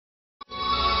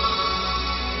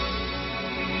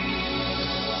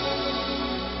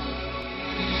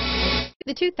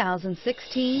The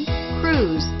 2016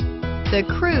 Cruze. The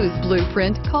Cruze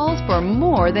blueprint calls for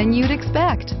more than you'd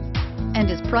expect and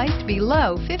is priced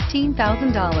below $15,000.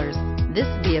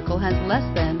 This vehicle has less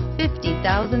than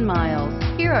 50,000 miles.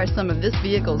 Here are some of this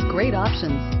vehicle's great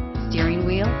options: steering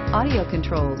wheel audio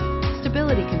controls,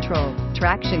 stability control,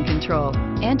 traction control,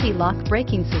 anti-lock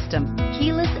braking system,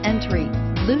 keyless entry,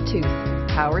 Bluetooth,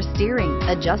 power steering,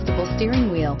 adjustable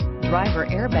steering wheel, driver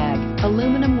airbag,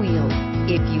 aluminum wheels.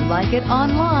 If you like it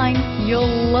online,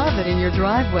 you'll love it in your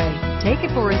driveway. Take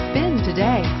it for a spin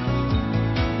today.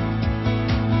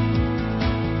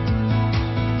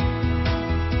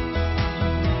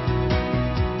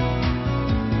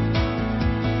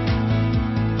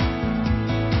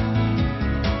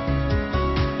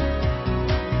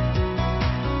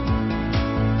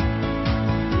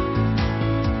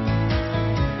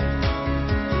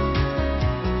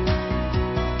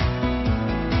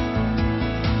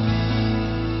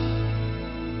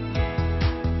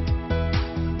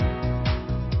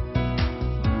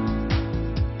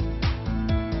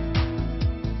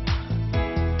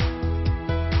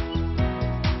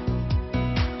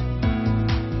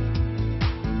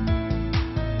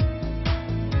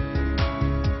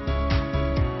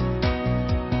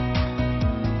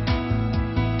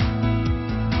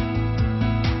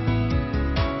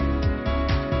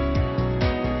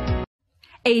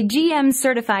 A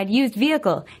GM-certified used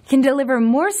vehicle can deliver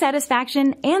more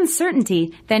satisfaction and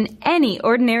certainty than any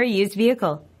ordinary used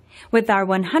vehicle. With our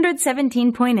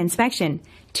 117-point inspection,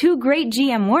 2 great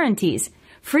GM warranties,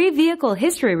 free vehicle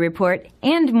history report,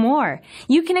 and more,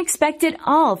 you can expect it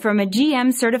all from a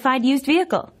GM-certified used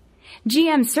vehicle.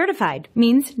 GM-certified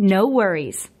means no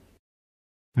worries.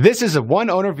 This is a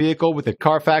one-owner vehicle with a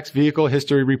CARFAX Vehicle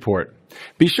History Report.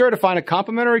 Be sure to find a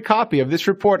complimentary copy of this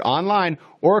report online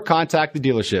or contact the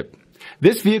dealership.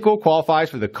 This vehicle qualifies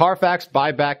for the CARFAX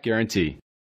Buyback Guarantee.